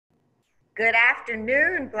Good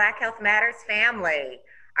afternoon, Black Health Matters family.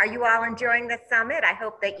 Are you all enjoying the summit? I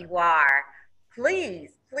hope that you are.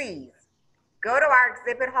 Please go to our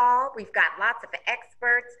exhibit hall. We've got lots of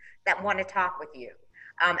experts that want to talk with you.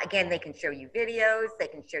 Again, they can show you videos, they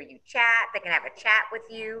can show you chat, they can have a chat with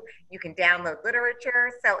you. You can download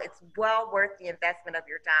literature. So it's well worth the investment of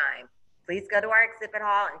your time. Please go to our exhibit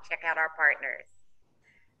hall and check out our partners.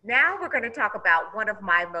 Now we're going to talk about one of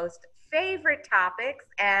my most favorite topics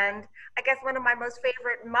and I guess one of my most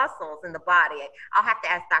favorite muscles in the body. I'll have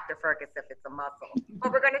to ask Dr. Fergus if it's a muscle,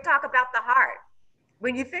 but we're going to talk about the heart.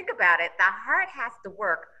 When you think about it, the heart has to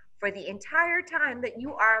work for the entire time that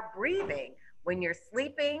you are breathing. When you're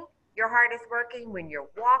sleeping, your heart is working. When you're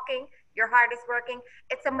walking, your heart is working.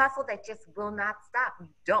 It's a muscle that just will not stop. You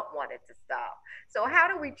don't want it to stop. So how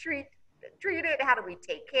do we treat it? How do we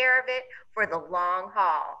take care of it for the long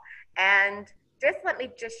haul? And let me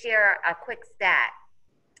share a quick stat.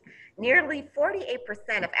 Nearly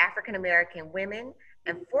 48% of African American women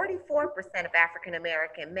and 44% of African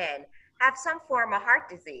American men have some form of heart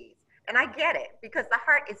disease. And I get it because the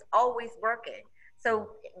heart is always working.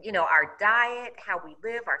 So, our diet, how we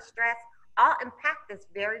live, our stress, all impact this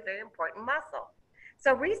very, very important muscle.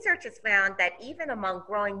 So research has found that even among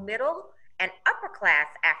growing middle and upper class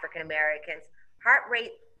African Americans,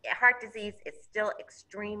 heart disease is still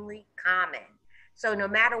extremely common. So no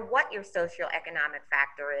matter what your socioeconomic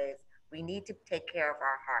factor is, we need to take care of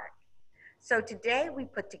our heart. So today we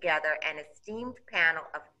put together an esteemed panel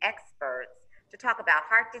of experts to talk about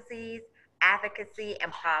heart disease, advocacy,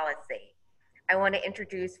 and policy. I want to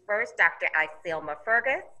introduce first Dr. Icilma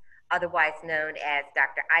Fergus, otherwise known as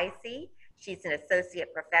Dr. Icy. She's an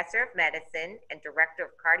associate professor of medicine and director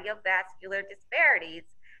of cardiovascular disparities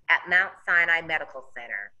at Mount Sinai Medical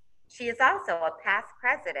Center. She is also a past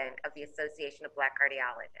president of the Association of Black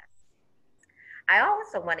Cardiologists. I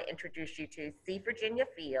also want to introduce you to C. Virginia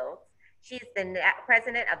Fields. She's the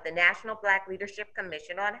president of the National Black Leadership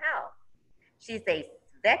Commission on Health. She's a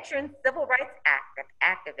veteran civil rights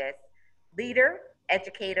activist, leader,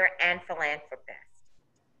 educator, and philanthropist.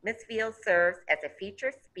 Ms. Fields serves as a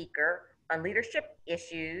featured speaker on leadership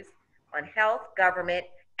issues, on health, government,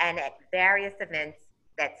 and at various events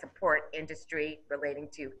that support industry relating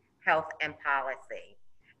to health and policy.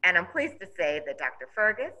 And I'm pleased to say that Dr.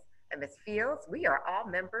 Fergus and Ms. Fields, we are all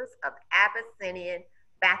members of Abyssinian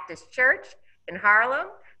Baptist Church in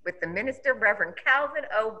Harlem with the minister, Reverend Calvin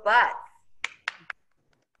O. Butts.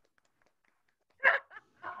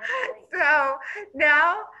 So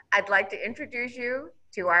now I'd like to introduce you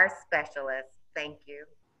to our specialists. Thank you.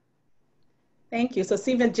 Thank you. So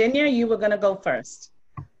see, Virginia, you were going to go first.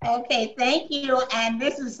 Okay, thank you. And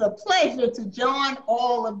this is a pleasure to join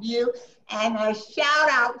all of you, and a shout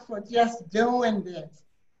out for just doing this.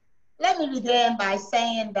 Let me begin by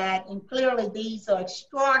saying that, and clearly these are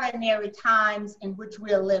extraordinary times in which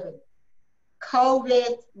we are living.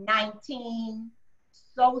 COVID-19,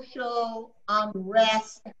 social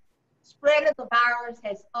unrest, spread of the virus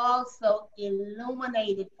has also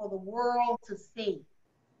illuminated for the world to see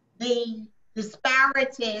the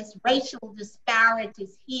disparities, racial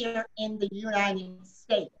disparities here in the United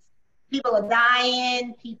States. People are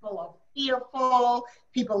dying, people are fearful,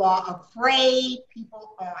 people are afraid,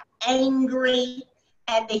 people are angry,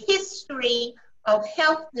 and the history of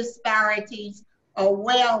health disparities are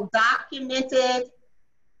well documented,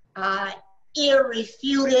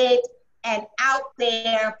 irrefuted, and out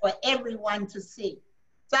there for everyone to see.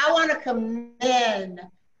 So I want to commend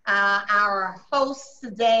our hosts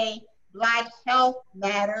today, Black Health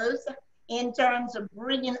Matters, in terms of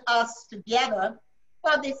bringing us together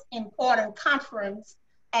for this important conference,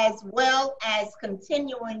 as well as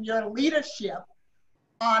continuing your leadership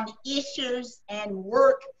on issues and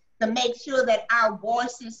work to make sure that our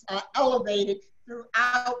voices are elevated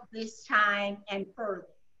throughout this time and further.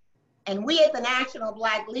 And we at the National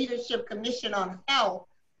Black Leadership Commission on Health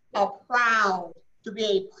are proud to be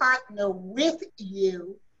a partner with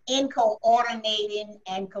you in coordinating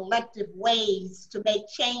and collective ways to make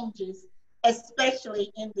changes,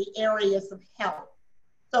 especially in the areas of health.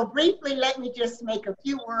 So briefly, let me just make a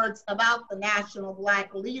few words about the National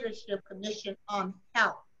Black Leadership Commission on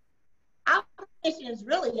Health. Our commission is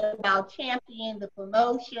really about championing the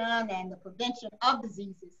promotion and the prevention of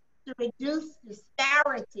diseases to reduce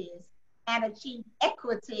disparities and achieve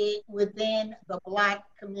equity within the Black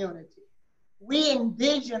community. We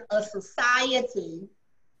envision a society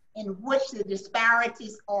in which the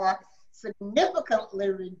disparities are significantly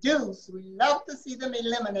reduced. We love to see them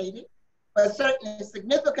eliminated, but certainly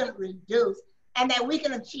significantly reduced, and that we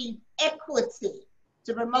can achieve equity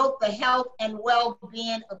to promote the health and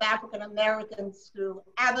well-being of African Americans through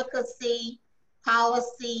advocacy,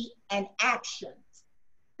 policy, and actions.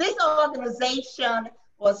 This organization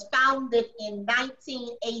was founded in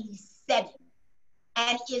 1987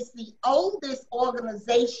 and is the oldest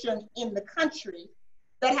organization in the country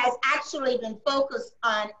that has actually been focused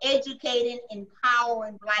on educating,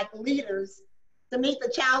 empowering Black leaders to meet the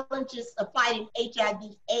challenges of fighting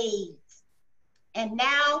HIV/AIDS. And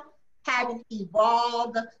now, having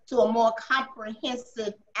evolved to a more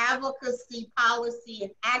comprehensive advocacy, policy,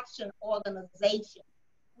 and action organization.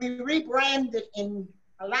 We rebranded in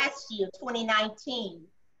last year, 2019,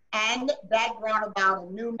 and that brought about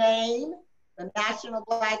a new name, the National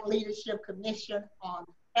Black Leadership Commission on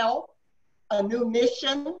Health, a new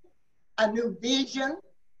mission, a new vision,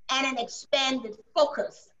 and an expanded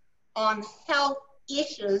focus on health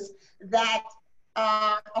issues that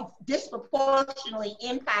disproportionately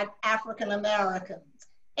impact African Americans.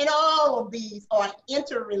 And all of these are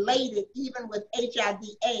interrelated, even with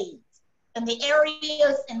HIV/AIDS. And the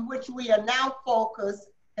areas in which we are now focused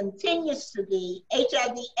continues to be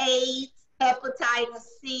HIV/AIDS, hepatitis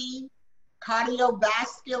C,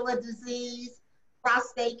 cardiovascular disease,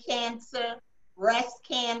 prostate cancer, breast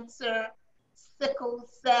cancer, sickle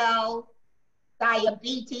cell,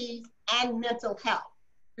 diabetes, and mental health.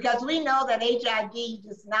 Because we know that HIV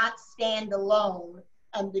does not stand alone.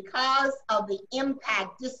 And because of the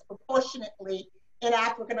impact disproportionately in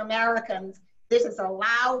African Americans, this has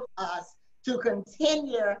allowed us to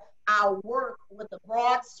continue our work with a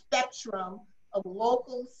broad spectrum of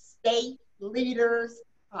local, state leaders,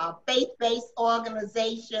 faith-based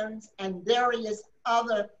organizations, and various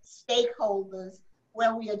other stakeholders,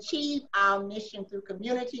 where we achieve our mission through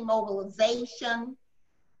community mobilization,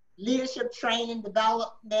 leadership training,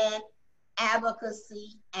 development,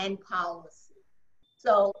 advocacy, and policy.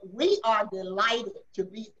 So we are delighted to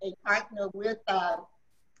be a partner with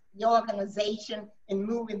the organization in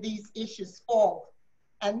moving these issues forward.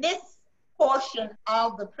 And this portion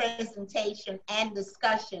of the presentation and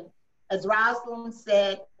discussion, as Rosalind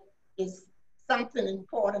said, is something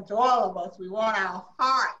important to all of us. We want our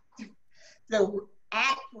heart to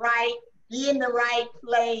act right, be in the right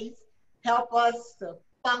place, help us to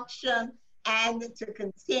function, and to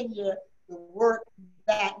continue the work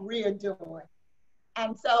that we're doing.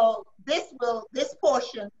 And so this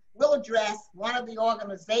portion will address one of the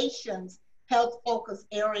organization's health focus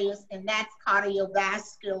areas, and that's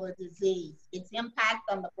cardiovascular disease, its impact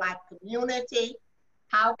on the Black community.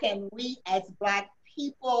 How can we as Black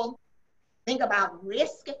people think about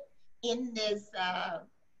risk in this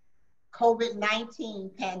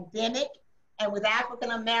COVID-19 pandemic? And with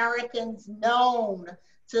African Americans known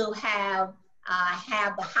to have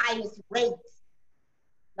the highest rates,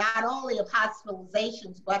 not only of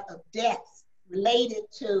hospitalizations, but of deaths related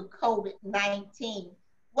to COVID-19.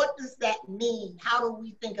 What does that mean? How do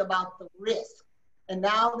we think about the risk? And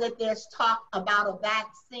now that there's talk about a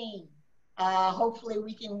vaccine, hopefully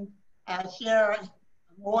we can share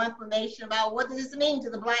more information about what does this mean to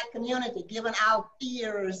the Black community, given our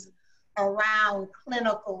fears around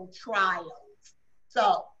clinical trials.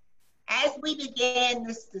 So as we begin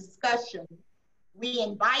this discussion, we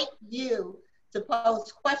invite you to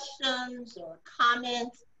pose questions or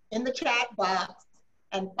comments in the chat box,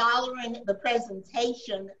 and following the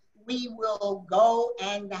presentation, we will go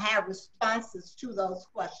and have responses to those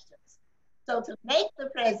questions. So to make the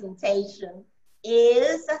presentation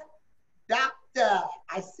is Dr.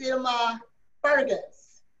 Icilma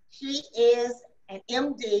Fergus. She is an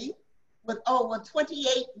MD with over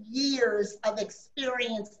 28 years of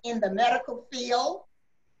experience in the medical field,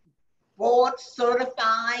 board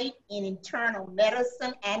certified in internal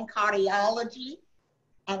medicine and cardiology,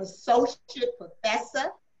 an associate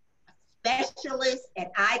professor, a specialist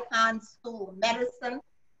at Icahn School of Medicine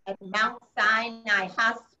at Mount Sinai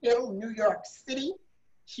Hospital, New York City.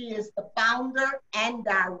 She is the founder and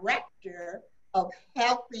director of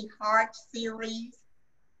Healthy Heart Series,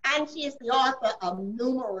 and she is the author of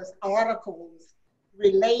numerous articles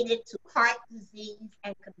related to heart disease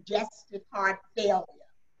and congestive heart failure.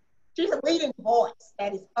 She's a leading voice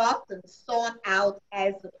that is often sought out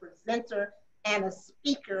as a presenter and a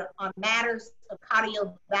speaker on matters of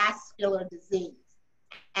cardiovascular disease.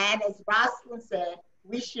 And as Rosalind said,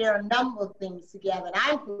 we share a number of things together. And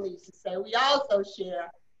I'm pleased to say we also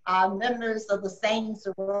share members of the same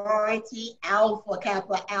sorority, Alpha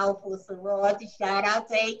Kappa Alpha sorority. Shout out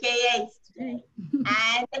to AKAs today.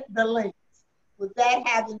 And the links. With that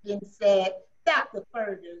having been said, Dr.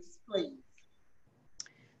 Fergus, please.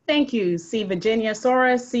 Thank you, C. Virginia,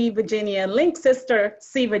 Sora, C. Virginia, Link Sister,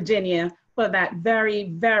 C. Virginia. for that very,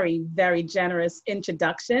 very, very generous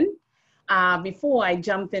introduction. Before I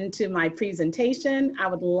jump into my presentation, I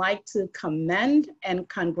would like to commend and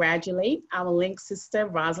congratulate our link sister,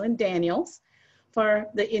 Rosalind Daniels, for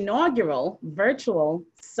the inaugural virtual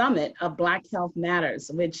summit of Black Health Matters,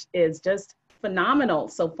 which is just phenomenal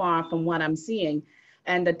so far from what I'm seeing.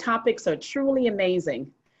 And the topics are truly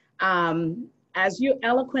amazing. As you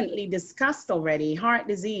eloquently discussed already, heart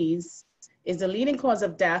disease is the leading cause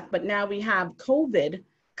of death, but now we have COVID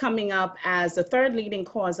coming up as the third leading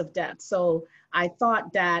cause of death. So I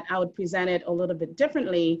thought that I would present it a little bit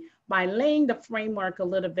differently by laying the framework a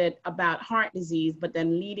little bit about heart disease, but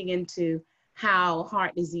then leading into how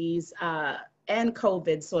heart disease and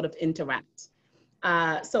COVID sort of interact.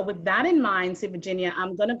 So with that in mind, see, Virginia,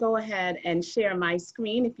 I'm gonna go ahead and share my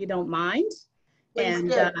screen if you don't mind.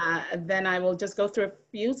 And then I will just go through a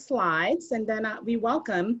few slides, and then we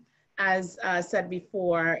welcome, as said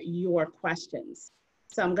before, your questions.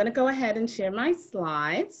 So I'm gonna go ahead and share my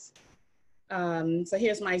slides. So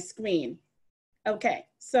here's my screen. Okay,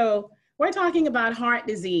 so we're talking about heart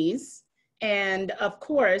disease. And of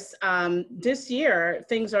course, this year,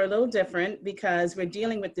 things are a little different because we're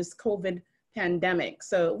dealing with this COVID pandemic.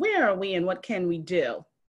 So where are we and what can we do?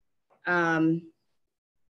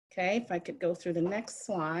 Okay, if I could go through the next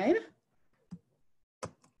slide.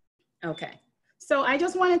 Okay, so I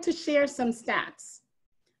just wanted to share some stats.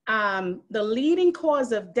 The leading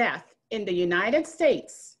cause of death in the United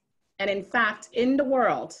States, and in fact, in the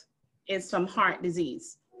world, is from heart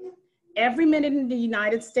disease. Every minute in the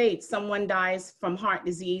United States, someone dies from heart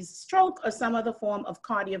disease, stroke, or some other form of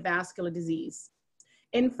cardiovascular disease.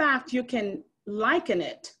 In fact, you can liken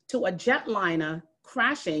it to a jetliner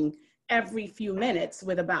crashing every few minutes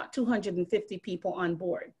with about 250 people on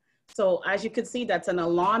board. So as you can see, that's an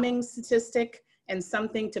alarming statistic and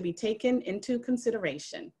something to be taken into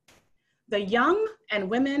consideration. The young and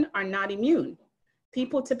women are not immune.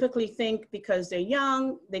 People typically think because they're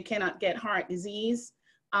young, they cannot get heart disease.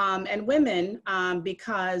 And women,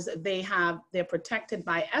 because they're protected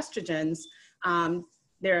by estrogens,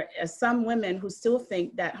 there are some women who still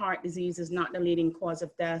think that heart disease is not the leading cause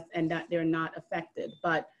of death and that they're not affected.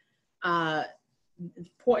 But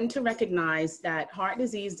important to recognize that heart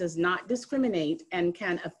disease does not discriminate and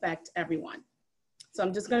can affect everyone. So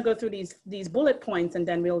I'm just gonna go through these bullet points and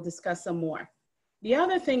then we'll discuss some more. The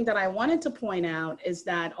other thing that I wanted to point out is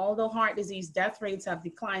that although heart disease death rates have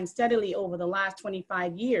declined steadily over the last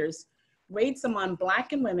 25 years, rates among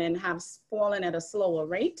Black and women have fallen at a slower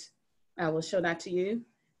rate. I will show that to you.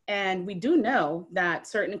 And we do know that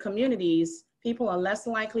certain communities, people are less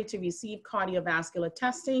likely to receive cardiovascular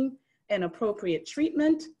testing and appropriate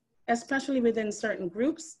treatment, especially within certain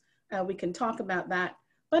groups. We can talk about that.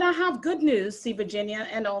 But I have good news, see, Virginia,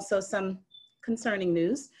 and also some concerning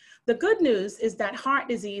news. The good news is that heart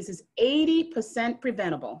disease is 80%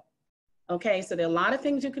 preventable. Okay, so there are a lot of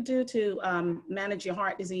things you could do to manage your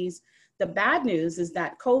heart disease. The bad news is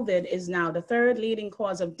that COVID is now the third leading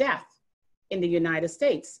cause of death in the United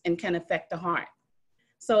States and can affect the heart.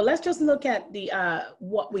 So let's just look at the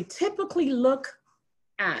what we typically look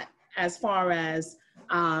at as far as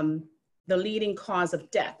the leading cause of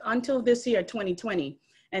death until this year, 2020.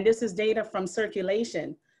 And this is data from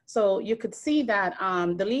circulation. So you could see that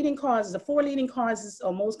the leading causes, the 4 leading causes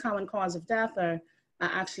or most common cause of death are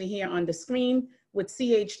actually here on the screen. With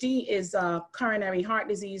CHD is coronary heart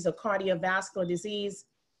disease or cardiovascular disease,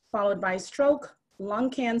 followed by stroke, lung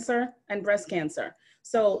cancer, and breast cancer.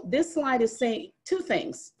 So this slide is saying 2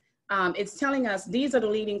 things. It's telling us these are the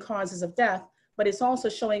leading causes of death, but it's also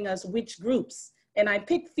showing us which groups. And I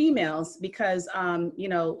picked females because, you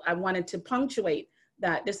know, I wanted to punctuate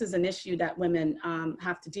that this is an issue that women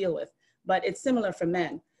have to deal with, but it's similar for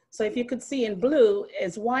men. So if you could see in blue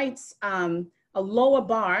is whites, a lower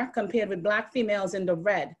bar compared with Black females in the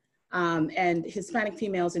red and Hispanic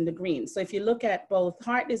females in the green. So if you look at both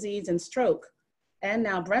heart disease and stroke and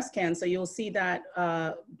now breast cancer, you'll see that,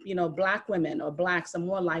 you know, Black women or Blacks are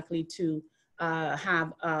more likely to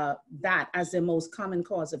have that as the most common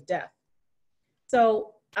cause of death.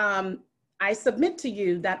 So I submit to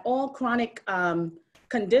you that all chronic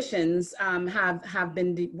conditions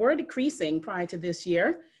were decreasing prior to this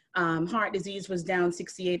year. Heart disease was down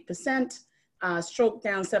 68%, stroke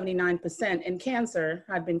down 79%, and cancer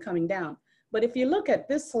had been coming down. But if you look at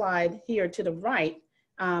this slide here to the right,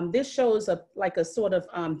 this shows like a sort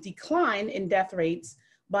of decline in death rates,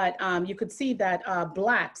 but you could see that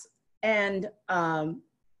Blacks and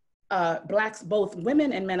Blacks, both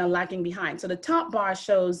women and men, are lagging behind. So the top bar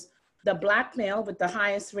shows the Black male with the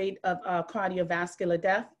highest rate of cardiovascular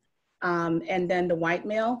death, and then the white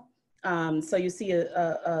male. So you see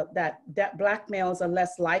that Black males are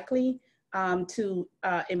less likely to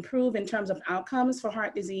improve in terms of outcomes for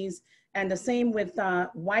heart disease. And the same with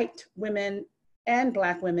white women and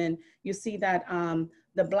Black women. You see that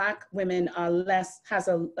the Black women are has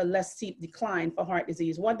a less steep decline for heart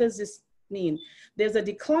disease. What does this mean? There's a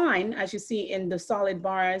decline, as you see in the solid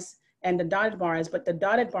bars and the dotted bars, but the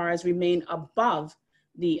dotted bars remain above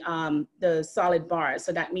the solid bars.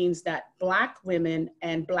 So that means that Black women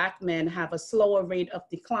and Black men have a slower rate of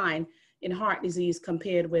decline in heart disease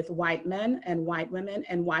compared with white men and white women.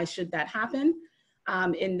 And why should that happen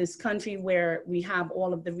in this country where we have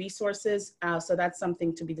all of the resources? So that's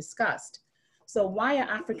something to be discussed. So why are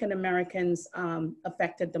African Americans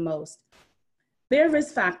affected the most? There are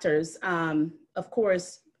risk factors, of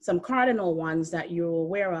course, some cardinal ones that you're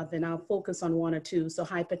aware of, and I'll focus on one or two. So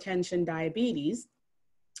hypertension, diabetes,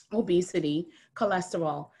 obesity,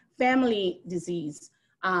 cholesterol, family disease.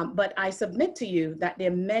 But I submit to you that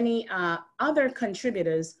there are many other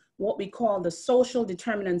contributors, what we call the social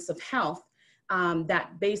determinants of health,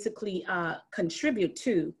 that basically contribute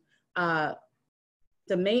to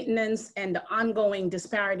the maintenance and the ongoing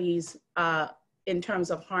disparities in terms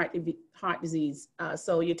of heart disease.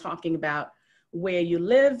 So you're talking about where you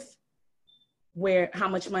live, how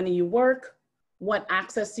much money you work, what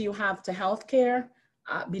access you have to healthcare,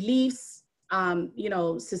 beliefs,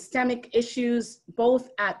 systemic issues, both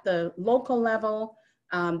at the local level,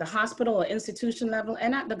 the hospital or institution level,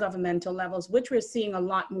 and at the governmental levels, which we're seeing a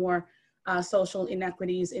lot more social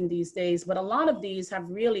inequities in these days. But a lot of these have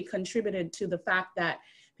really contributed to the fact that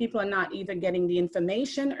people are not either getting the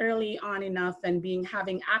information early on enough and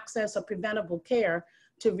having access or preventable care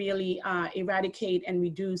to really eradicate and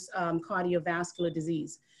reduce cardiovascular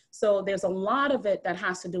disease. So there's a lot of it that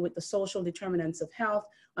has to do with the social determinants of health.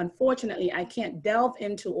 Unfortunately, I can't delve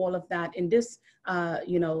into all of that in this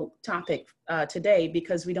topic today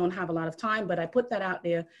because we don't have a lot of time, but I put that out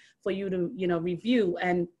there for you to review.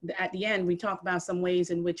 And at the end, we talk about some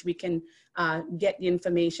ways in which we can get the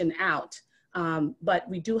information out. But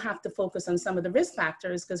we do have to focus on some of the risk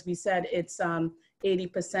factors because we said it's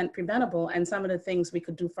 80% preventable and some of the things we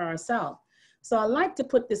could do for ourselves. So I like to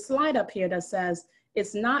put this slide up here that says,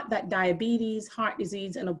 it's not that diabetes, heart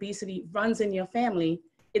disease, and obesity runs in your family,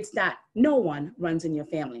 it's that no one runs in your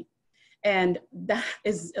family. And that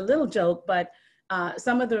is a little joke, but as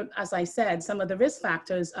I said, some of the risk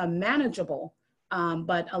factors are manageable,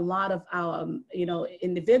 but a lot of our,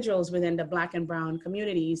 individuals within the Black and Brown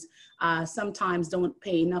communities sometimes don't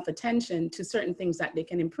pay enough attention to certain things that they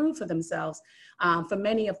can improve for themselves for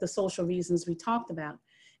many of the social reasons we talked about.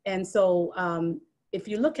 And so if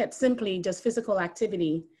you look at simply just physical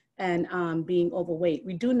activity and being overweight,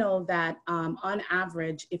 we do know that on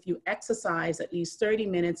average, if you exercise at least 30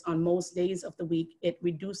 minutes on most days of the week, it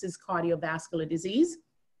reduces cardiovascular disease.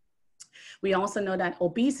 We also know that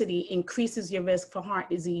obesity increases your risk for heart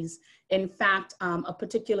disease. In fact, a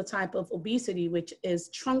particular type of obesity, which is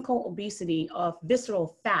truncal obesity of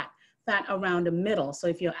visceral fat around the middle. So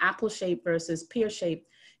if you're apple-shaped versus pear-shaped,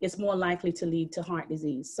 it's more likely to lead to heart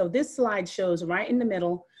disease. So this slide shows right in the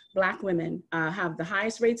middle, Black women have the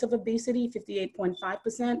highest rates of obesity,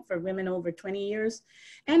 58.5% for women over 20 years,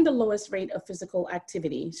 and the lowest rate of physical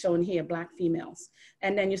activity, shown here, Black females.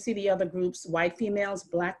 And then you see the other groups, white females,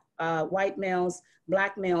 white males,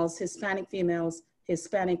 Black males, Hispanic females,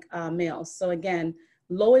 Hispanic males. So again,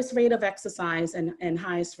 lowest rate of exercise and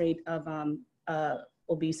highest rate of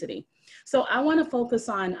obesity. So I want to focus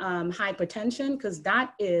on hypertension because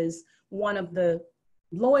that is one of the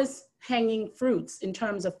lowest hanging fruits in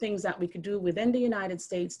terms of things that we could do within the United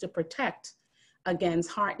States to protect against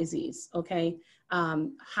heart disease, okay?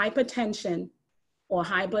 Hypertension or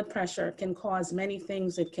high blood pressure can cause many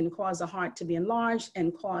things. It can cause the heart to be enlarged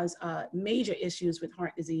and cause major issues with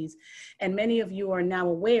heart disease. And many of you are now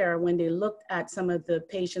aware when they looked at some of the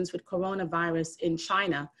patients with coronavirus in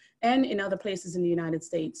China and in other places in the United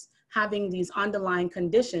States, having these underlying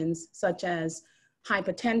conditions such as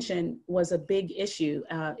hypertension was a big issue.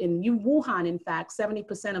 In Wuhan, in fact,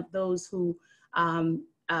 70% of those who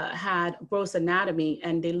had gross anatomy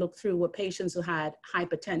and they looked through were patients who had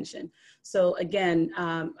hypertension. So again,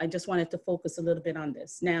 I just wanted to focus a little bit on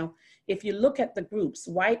this. Now, if you look at the groups,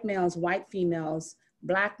 white males, white females,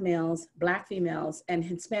 Black males, Black females, and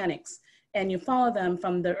Hispanics, and you follow them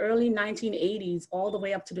from the early 1980s all the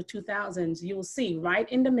way up to the 2000s, you'll see right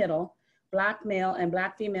in the middle, Black male and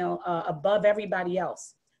Black female above everybody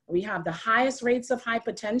else. We have the highest rates of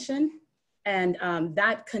hypertension, and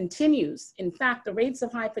that continues. In fact, the rates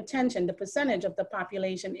of hypertension, the percentage of the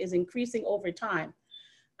population is increasing over time.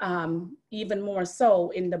 even more so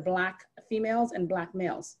in the Black females and Black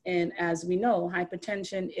males. And as we know,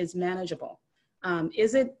 hypertension is manageable.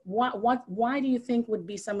 Why do you think would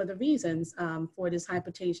be some of the reasons for this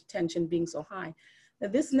hypertension being so high? Now,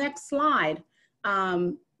 this next slide,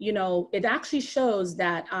 you know, it actually shows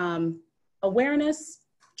that awareness,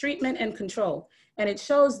 treatment, and control. And it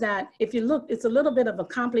shows that if you look, it's a little bit of a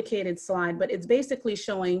complicated slide, but it's basically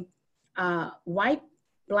showing white,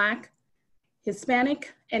 Black,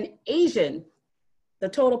 Hispanic, and Asian, the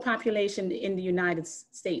total population in the United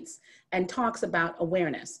States, and talks about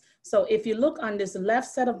awareness. So if you look on this left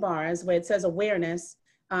set of bars where it says awareness,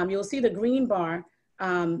 you'll see the green bar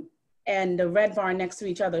and the red bar next to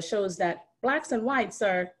each other shows that Blacks and whites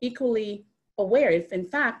are equally aware. If in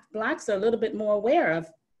fact, Blacks are a little bit more aware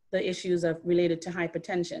of the issues related to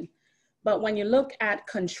hypertension. But when you look at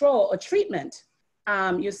control or treatment,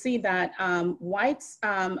 you see that whites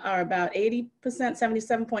are about 80%,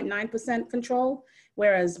 77.9% control,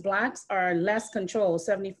 whereas Blacks are less control,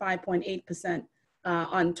 75.8%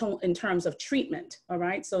 in terms of treatment, all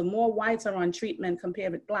right? So more whites are on treatment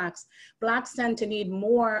compared with Blacks. Blacks tend to need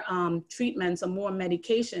more treatments or more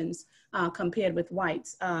medications compared with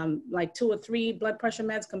whites, like 2 or 3 blood pressure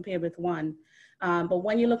meds compared with 1. But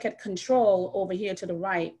when you look at control over here to the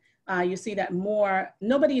right, you see that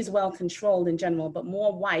nobody is well controlled in general, but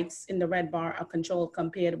more whites in the red bar are controlled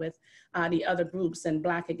compared with the other groups, and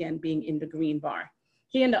Black again being in the green bar.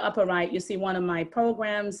 Here in the upper right, you see one of my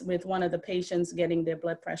programs with one of the patients getting their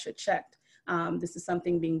blood pressure checked. This is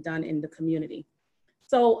something being done in the community.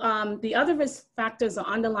 So the other risk factors are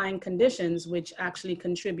underlying conditions which actually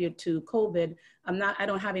contribute to COVID. I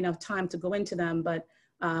don't have enough time to go into them, but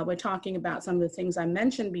we're talking about some of the things I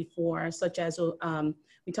mentioned before, such as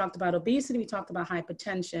we talked about obesity, we talked about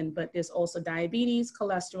hypertension, but there's also diabetes,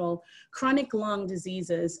 cholesterol, chronic lung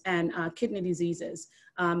diseases, and kidney diseases.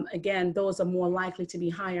 Again, those are more likely to be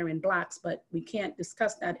higher in Blacks, but we can't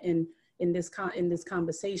discuss that in this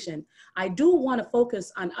conversation. I do want to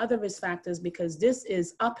focus on other risk factors because this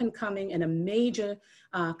is up and coming and a major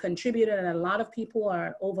contributor that a lot of people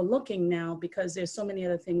are overlooking now because there's so many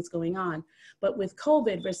other things going on. But with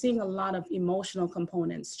COVID, we're seeing a lot of emotional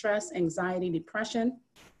components, stress, anxiety, depression.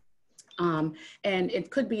 And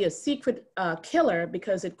it could be a secret killer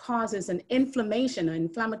because it causes an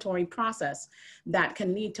inflammatory process that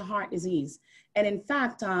can lead to heart disease. And in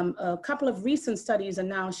fact, a couple of recent studies are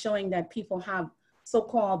now showing that people have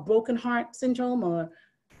so-called broken heart syndrome, or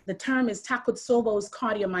the term is Takotsubo's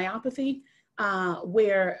cardiomyopathy,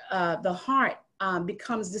 where the heart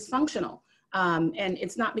becomes dysfunctional. And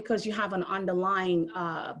it's not because you have an underlying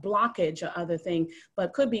blockage or other thing,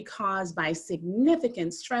 but could be caused by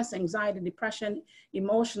significant stress, anxiety, depression,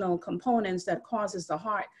 emotional components that causes the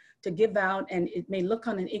heart to give out. And it may look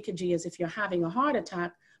on an EKG as if you're having a heart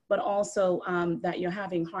attack, but also that you're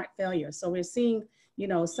having heart failure. So we're seeing, you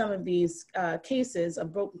know, some of these cases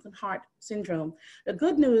of broken heart syndrome. The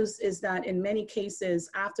good news is that in many cases,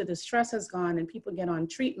 after the stress has gone and people get on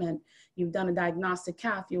treatment, you've done a diagnostic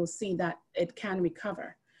cath, you'll see that it can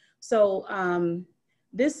recover. So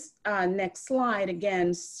this next slide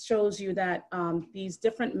again shows you that these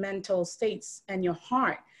different mental states and your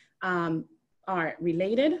heart are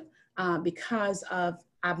related because of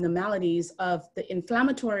abnormalities of the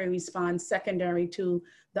inflammatory response secondary to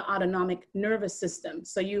the autonomic nervous system.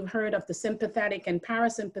 So you've heard of the sympathetic and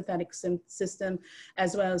parasympathetic system,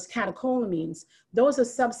 as well as catecholamines. Those are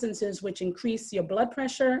substances which increase your blood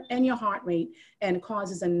pressure and your heart rate and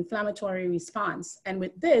causes an inflammatory response. And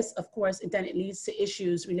with this, of course, it leads to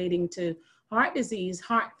issues relating to heart disease,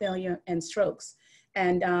 heart failure, and strokes.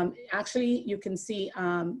 And actually, you can see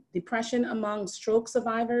depression among stroke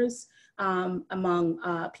survivors,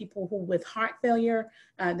 among people who with heart failure,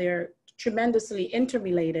 they're tremendously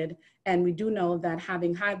interrelated. And we do know that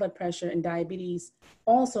having high blood pressure and diabetes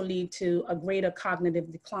also lead to a greater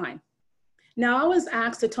cognitive decline. Now, I was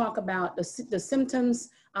asked to talk about the symptoms,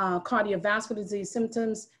 cardiovascular disease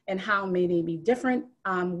symptoms, and how may they be different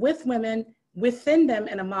with women, within them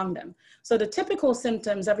and among them. So the typical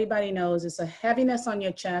symptoms, everybody knows, is a heaviness on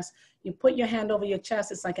your chest. You put your hand over your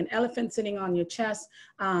chest, it's like an elephant sitting on your chest.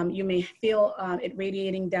 You may feel it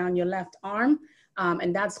radiating down your left arm,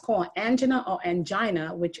 and that's called angina or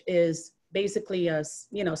angina, which is basically a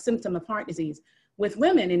symptom of heart disease. With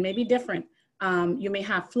women, it may be different. You may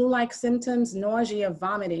have flu-like symptoms, nausea,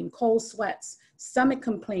 vomiting, cold sweats, stomach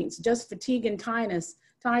complaints, just fatigue and tiredness,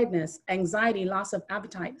 anxiety, loss of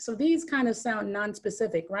appetite. So these kind of sound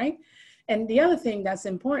non-specific, right? And the other thing that's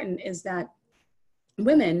important is that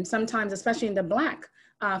women sometimes, especially in the Black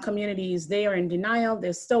communities, they are in denial,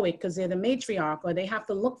 they're stoic because they're the matriarch, or they have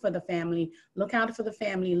to look for the family, look out for the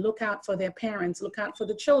family, look out for their parents, look out for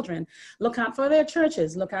the children, look out for their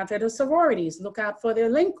churches, look out for their sororities, look out for their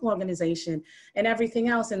link organization and everything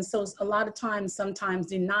else. And so a lot of times, sometimes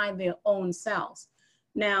deny their own selves.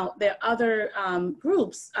 Now, there are other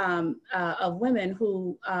groups of women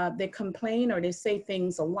who they complain or they say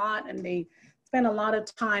things a lot, and they spend a lot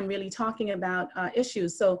of time really talking about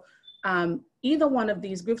issues. So either one of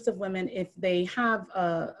these groups of women, if they have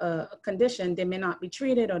a condition, they may not be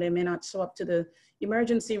treated, or they may not show up to the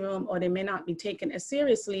emergency room, or they may not be taken as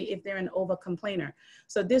seriously if they're an over complainer.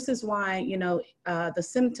 So this is why, you know, the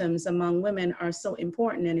symptoms among women are so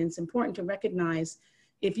important, and it's important to recognize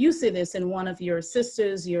if you see this in one of your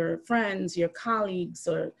sisters, your friends, your colleagues,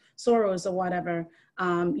 or sorors or whatever,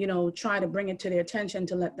 you know, try to bring it to their attention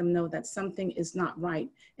to let them know that something is not right,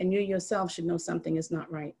 and you yourself should know something is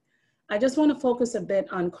not right. I just want to focus a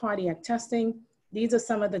bit on cardiac testing. These are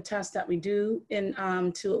some of the tests that we do in,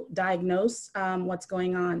 to diagnose what's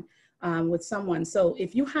going on with someone. So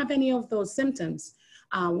if you have any of those symptoms,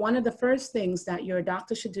 one of the first things that your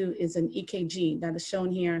doctor should do is an EKG that is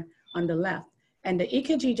shown here on the left. And the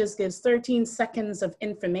EKG just gives 13 seconds of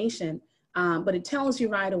information, but it tells you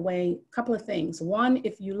right away a couple of things. One,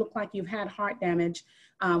 if you look like you've had heart damage,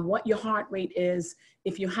 what your heart rate is.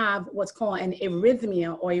 If you have what's called an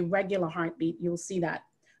arrhythmia or irregular heartbeat, you'll see that.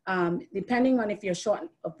 Depending on if you're short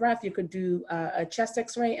of breath, you could do a chest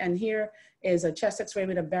x-ray, and here is a chest x-ray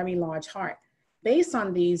with a very large heart. Based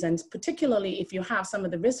on these, and particularly if you have some of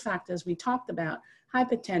the risk factors we talked about,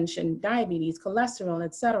 hypertension, diabetes, cholesterol,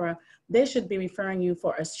 etc., they should be referring you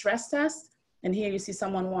for a stress test. And here you see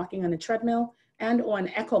someone walking on a treadmill, and or an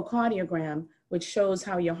echocardiogram, which shows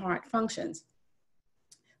how your heart functions.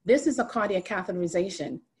 This is a cardiac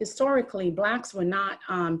catheterization. Historically, Blacks were not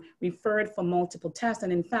referred for multiple tests.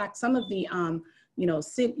 And in fact, some of the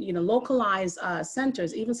localized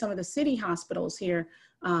centers, even some of the city hospitals here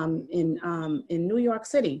in New York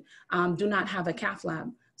City, do not have a cath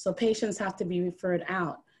lab. So patients have to be referred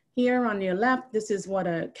out. Here on your left, this is what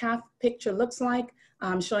a cath picture looks like,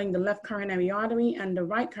 showing the left coronary artery and the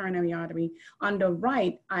right coronary artery. On the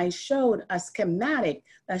right, I showed a schematic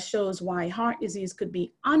that shows why heart disease could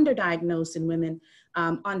be underdiagnosed in women.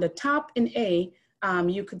 On the top in A,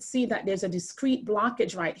 you could see that there's a discrete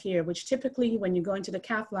blockage right here, which typically when you go into the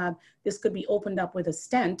cath lab, this could be opened up with a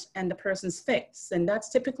stent and the person's fixed. And that's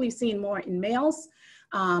typically seen more in males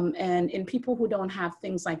and in people who don't have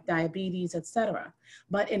things like diabetes, etc.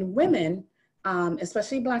 But in women,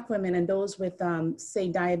 especially Black women and those with, say,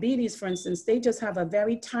 diabetes, for instance, they just have a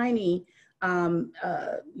very tiny,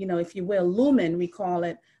 if you will, lumen, we call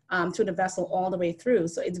it, to the vessel all the way through.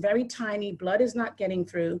 So it's very tiny, blood is not getting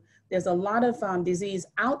through. There's a lot of disease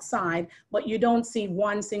outside, but you don't see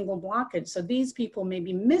one single blockage. So these people may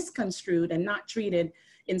be misconstrued and not treated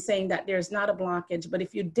in saying that there's not a blockage. But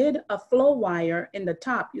if you did a flow wire in the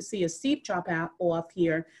top, you see a steep drop out off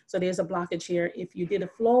here. So there's a blockage here. If you did a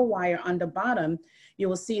flow wire on the bottom, you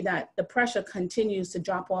will see that the pressure continues to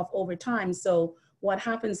drop off over time. So what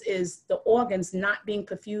happens is the organs not being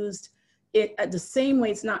perfused the same way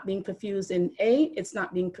it's not being perfused in A, it's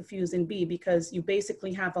not being perfused in B, because you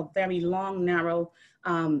basically have a very long, narrow,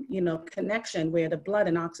 connection where the blood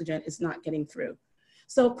and oxygen is not getting through.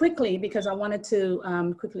 So quickly, because I wanted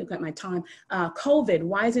to quickly look at my time, COVID,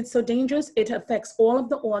 why is it so dangerous? It affects all of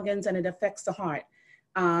the organs and it affects the heart.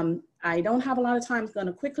 I don't have a lot of time, I'm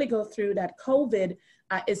gonna quickly go through that. COVID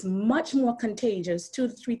is much more contagious, 2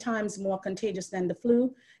 to 3 times more contagious than the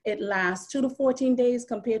flu. It lasts 2 to 14 days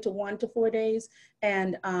compared to 1 to 4 days.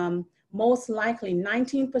 And most likely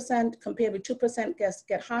 19% compared with 2%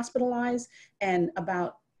 get hospitalized, and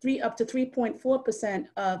about up to 3.4%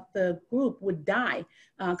 of the group would die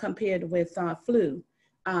compared with flu.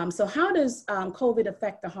 So how does COVID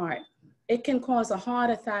affect the heart? It can cause a heart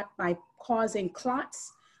attack by causing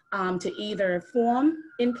clots to either form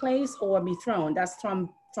in place or be thrown. That's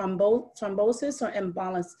thrombosis or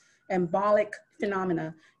embolic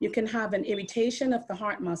phenomena. You can have an irritation of the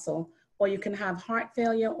heart muscle, or you can have heart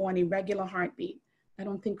failure or an irregular heartbeat. I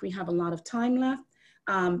don't think we have a lot of time left.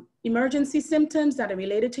 Emergency symptoms that are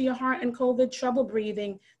related to your heart and COVID: trouble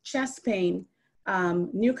breathing, chest pain,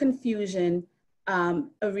 new confusion,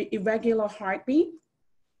 irregular heartbeat.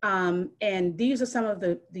 And these are some of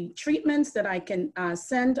the treatments that I can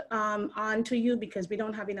send on to you, because we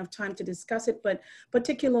don't have enough time to discuss it, but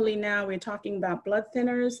particularly now we're talking about blood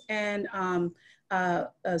thinners and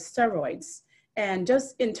steroids. And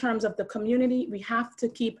just in terms of the community, we have to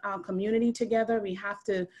keep our community together. We have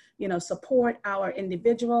to, support our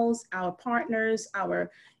individuals, our partners, our,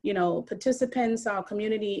 participants, our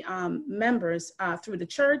community members through the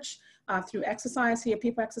church, through exercise, here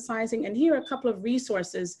people exercising. And here are a couple of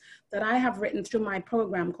resources that I have written through my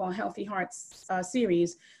program called Healthy Hearts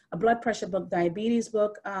series, a blood pressure book, diabetes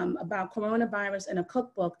book, about coronavirus, and a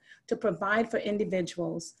cookbook to provide for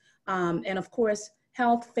individuals. And of course,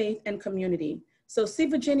 health, faith, and community. So see,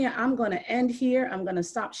 Virginia, I'm going to end here. I'm going to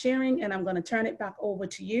stop sharing and I'm going to turn it back over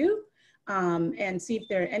to you and see if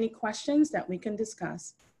there are any questions that we can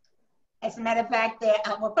discuss. As a matter of fact,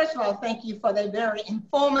 well, first of all, thank you for the very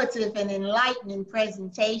informative and enlightening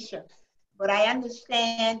presentation. But I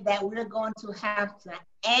understand that we're going to have to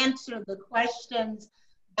answer the questions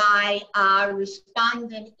by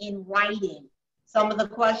responding in writing. Some of the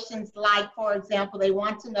questions, like, for example, they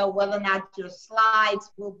want to know whether or not your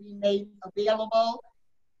slides will be made available.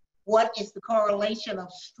 What is the correlation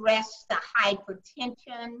of stress to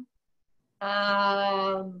hypertension?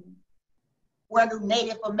 Where do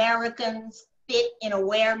Native Americans fit in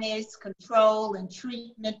awareness, control, and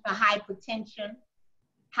treatment for hypertension?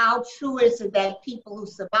 How true is it that people who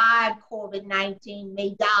survive COVID-19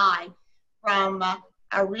 may die from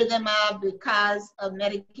arrhythmia because of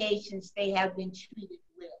medications they have been treated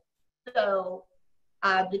with? So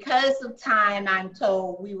because of time, I'm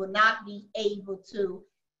told we will not be able to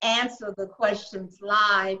answer the questions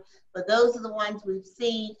live, but those are the ones we've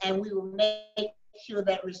seen, and we will make sure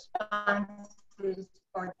that responses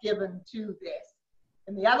are given to this.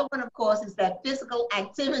 And the other one, of course, is that physical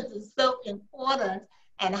activity is so important,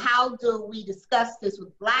 and how do we discuss this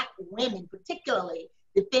with Black women, particularly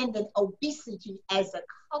defending obesity as a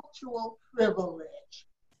cultural privilege?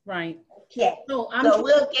 Right. Okay. So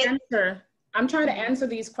I'm trying to answer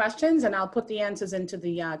these questions, and I'll put the answers into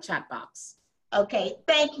the chat box. Okay,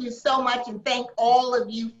 thank you so much, and thank all of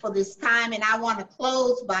you for this time. And I want to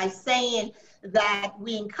close by saying that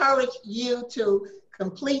we encourage you to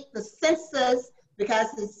complete the census because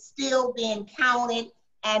it's still being counted,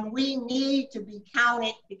 and we need to be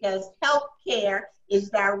counted because healthcare is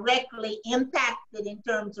directly impacted in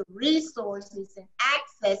terms of resources and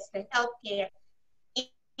access to healthcare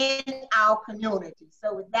in our community.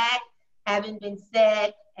 So with that having been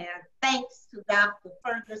said, and thanks to Dr.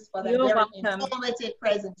 Fergus for the very informative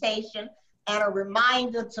presentation, and a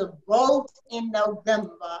reminder to vote in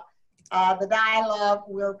November. The dialogue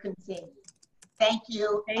will continue. Thank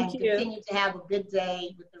you. Continue to have a good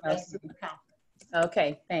day with the rest of the conference.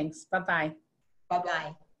 Okay, thanks. Bye-bye.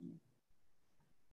 Bye-bye.